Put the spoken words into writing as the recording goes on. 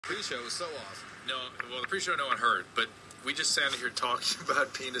Pre-show was so awesome. No, well, the pre-show no one heard, but we just sat here talking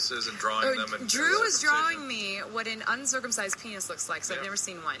about penises and drawing them. And Drew was drawing me what an uncircumcised penis looks like, so I've never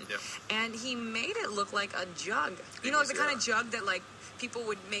seen one. Yep. And he made it look like a jug. You know, like the kind of jug that, like, people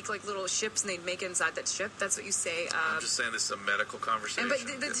would make, like, little ships, and they'd make it inside that ship. That's what you say. I'm just saying this is a medical conversation. But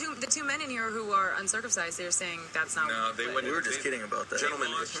the two men in here who are uncircumcised, they're saying that's not. No, we were just kidding about that.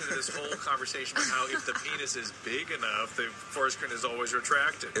 Gentlemen, launched into this whole conversation about how if the penis is big enough, the foreskin is always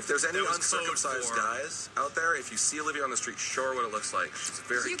retracted. If there's any uncircumcised guys out there, if you see Olivia on the street, show her what it looks like. She's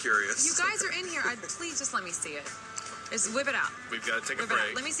very curious. You guys are in here. Please just let me see it. Just whip it out. We've got to take a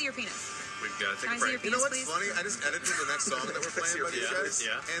break. Let me see your penis. We've got to take a break. You know what's funny? I just edited the next song that we're playing by these guys.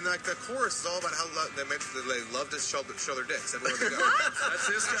 Yeah. And like the chorus is all about how they love to show their dicks everywhere they go. That's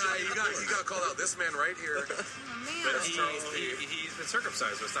this guy. He got called out. This man right here. Oh, man. But he's been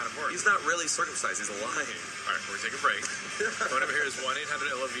circumcised, but it's not important. He's not really circumcised. He's lying. All right, we're going to take a break. Phone number here is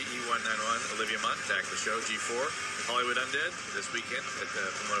 1-800-LOVE-191. Olivia Munn, back to the show, G4, Hollywood Undead, this weekend at the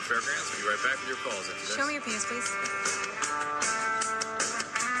Pomona Fairgrounds. We'll be right back with your calls. Show me your penis, please.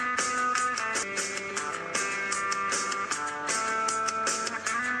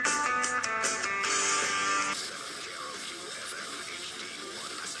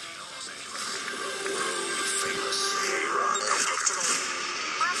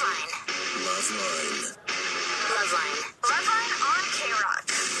 Loveline on KROQ.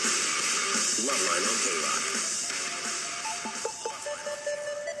 Loveline on KROQ.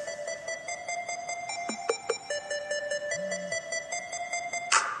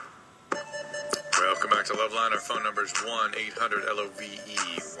 Welcome back to Loveline. Our phone number is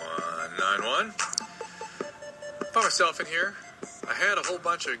 1-800-LOVE-191. By myself in here. I had a whole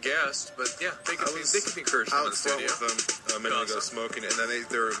bunch of guests, but yeah, they could be encouraged in the studio. With them a minute ago smoking, and then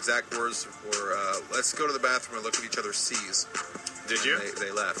their exact words were, let's go to the bathroom and look at each other's C's. Did you?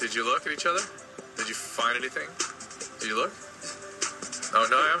 They left. Did you look at each other? Did you find anything? Did you look? Oh,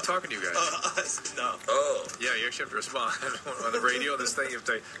 no, I'm talking to you guys. No. Oh. Yeah, you actually have to respond. On the radio, this thing, you have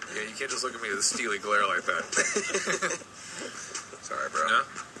to, you can't just look at me with a steely glare like that. Sorry, bro. No?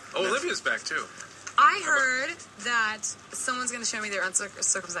 Oh, Olivia's back, too. I heard that someone's going to show me their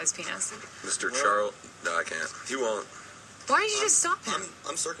uncircumcised penis. Mr. Charles. No, I can't. He won't. Why did you just stop him?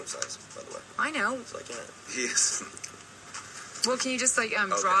 I'm circumcised, by the way. I know. So I can't. He is. Well, can you just, like,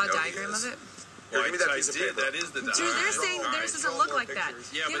 draw a diagram of it? Well, give me that piece of paper. That is the diagram. Dude, they're saying theirs doesn't look like that.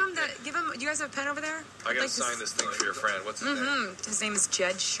 Yeah, give him, do you guys have a pen over there? I got to sign this thing for your friend. What's his name? His name is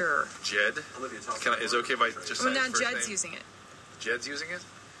Jed Schur. Jed? Is it okay if I just sign his first Jed's name? using it. Jed's using it?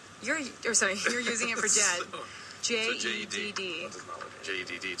 You're using it for Jed. J-E-D-D.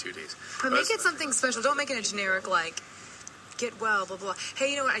 J-E-D-D, 2 Ds. But make it something special. Don't make it a generic, like, get well, blah, blah.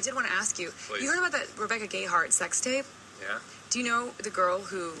 Hey, you know what? I did want to ask you. Please. You heard about that Rebecca Gayheart sex tape? Yeah. Do you know the girl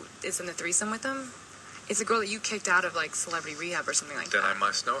who is in the threesome with them? It's a girl that you kicked out of, like, celebrity rehab or something like that. Then I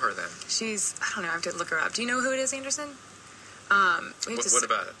must know her then. She's, I don't know, I have to look her up. Do you know who it is, Anderson? What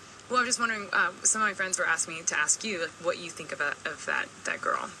about it? Well, I'm just wondering, some of my friends were asking me to ask you, like, what you think of that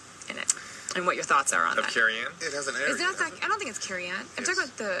girl in it, and what your thoughts are on that. Of Carrie Ann? It has an area. Is that I don't think it's Carrie Ann. I'm talking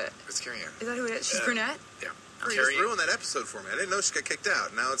about It's Carrie Ann. Is that who it is? She's brunette? Yeah. You just ruined that episode for me. I didn't know she got kicked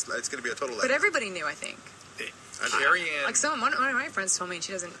out. Now it's going to be a total. But everybody knew, I think. Carrie Ann. Like one of my friends told me, and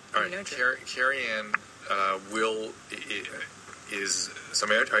she doesn't know it. Carrie Ann is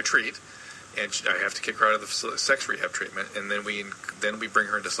somebody I treat, and I have to kick her out of the sex rehab treatment, and then we bring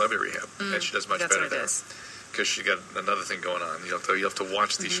her into celebrity rehab, and she does much better there. Because she got another thing going on. You have to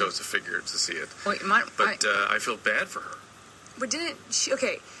watch these shows to see it. Well, I feel bad for her. But didn't she?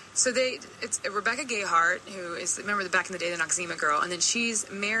 Okay, so it's Rebecca Gayheart, who is, remember back in the day, the Noxzema girl, and then she's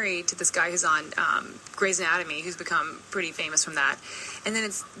married to this guy who's on Grey's Anatomy, who's become pretty famous from that. And then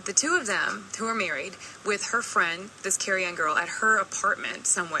it's the two of them who are married with her friend, this Carrie Ann girl, at her apartment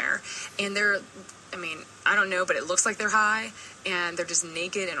somewhere, and they're, I mean, I don't know, but it looks like they're high, and they're just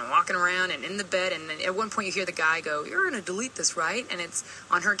naked and walking around and in the bed, and then at one point you hear the guy go, "You're going to delete this, right?" And it's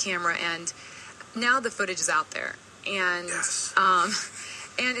on her camera, and now the footage is out there. And, yes.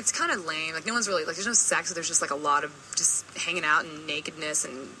 And it's kind of lame. Like, no one's really, like, there's no sex, there's just, like, a lot of just hanging out and nakedness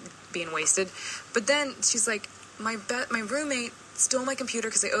and being wasted. But then she's like, my roommate stole my computer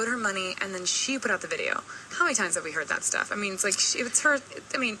because I owed her money, and then she put out the video. How many times have we heard that stuff? I mean, it's like, if it's her,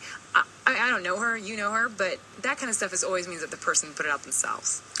 I mean, I don't know her, you know her, but that kind of stuff always means that the person put it out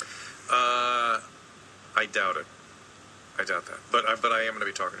themselves. I doubt it. I doubt that. But I am going to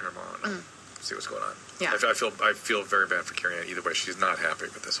be talking to her tomorrow and see what's going on. Yeah. I feel very bad for Carrie Ann. Either way, she's not happy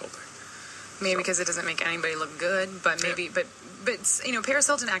with this whole thing. Maybe because it doesn't make anybody look good, but maybe, but you know, Paris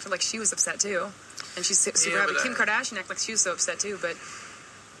Hilton acted like she was upset too, and she's super happy. Kim Kardashian acted like she was so upset too, but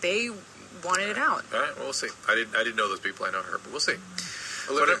they wanted it out. All right, well, we'll see. I didn't know those people. I know her, but we'll see.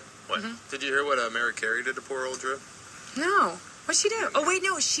 Olivia, what? Did you hear what Mary Carey did to poor old Drew? No. What'd she do? Oh wait,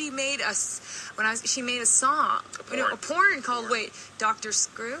 no, she made she made a song. A porn called Dr.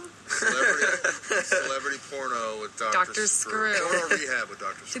 Screw? Celebrity porno with Dr. Screw. Porno rehab with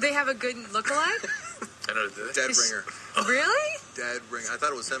Dr. Screw. Did they have a good lookalike? I know they did. Dead ringer. Really? Dead ringer. I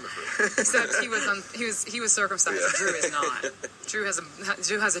thought it was him at first. Except he was circumcised. Yeah. Drew is not.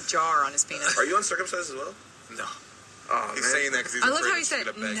 Drew has a jar on his penis. Are you uncircumcised as well? No. Oh, he's saying that because he's I love afraid how he said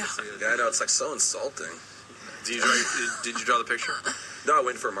no. Yeah, I know. It's like so insulting. Did you draw the picture? No, I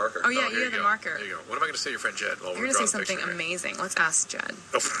went for a marker. Oh yeah, you have the marker. There you go. What am I going to say to your friend Jed? You're going to say something amazing. Let's ask Jed.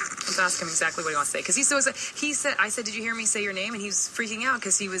 Let's ask him exactly what he wants to say. Because I said, did you hear me say your name? And he was freaking out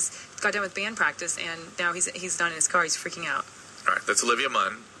because got done with band practice and now he's done in his car. He's freaking out. All right, that's Olivia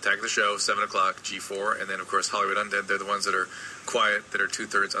Munn. Tag the show, 7 o'clock, G4, and then of course Hollywood Undead. They're the ones that are quiet, that are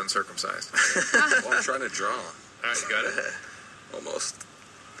 2/3 uncircumcised. Well, I'm trying to draw. All right, you got it. Almost.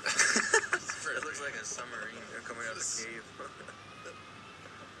 It looks like a submarine coming out of the cave.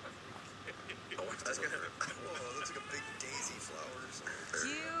 Whoa, it looks like a big daisy flower or something.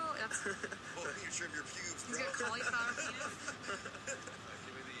 You trim your pubes, He's bro. got cauliflower penis.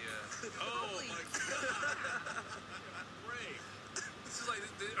 Give me the. Oh my God! Great. This is like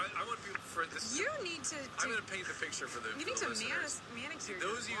I want people for this. You need to. I'm going to paint the picture for the. You need to manicure.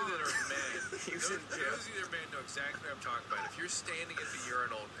 Those of you that are men, those of you that are men know exactly what I'm talking about. If you're standing at the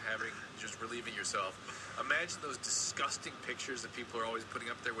urinal, just relieving yourself, imagine those disgusting pictures that people are always putting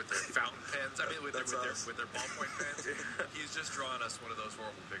up there with their fountain pens. I mean, with their ballpoint pens. He's just drawn us one of those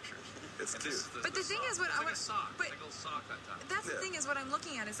horrible pictures. It's cute. But the thing is, it's like a sock. It's like a little sock on top. That's the thing is what I'm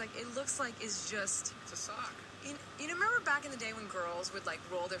looking at is like it looks like it's just. It's a sock. You remember back in the day when girls would like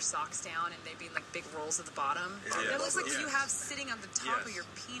roll their socks down and they'd be like big rolls at the bottom? Yeah. It looks like you have sitting on the top of your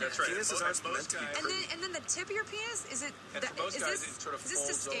penis. That's right. Penises aren't meant to be pretty. And then the tip of your penis is it? Most guys, it sort of is this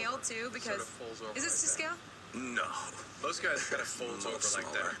to scale over. too? Because is this to scale? No. Most guys kind of folds over like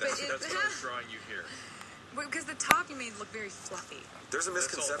that. That's what I was drawing you here. Because the top you made look very fluffy. There's a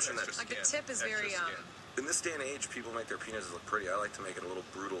misconception that like the tip is very in this day and age, people make their penises look pretty. I like to make it a little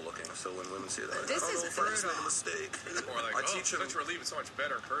brutal looking, so when women see that, this is I just made a mistake. Or like, since we're leaving so much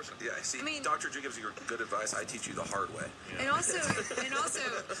better in person. Yeah, I see. Dr. Drew gives you good advice. I teach you the hard way. Yeah. And also,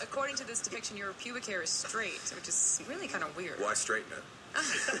 according to this depiction, your pubic hair is straight, which is really kind of weird. Well, I straighten it.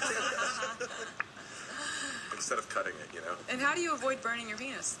 Instead of cutting it, you know. And how do you avoid burning your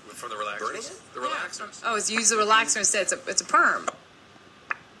penis? For the relaxers. Burning it? The relaxers. Oh, it's use the relaxer instead. It's a perm.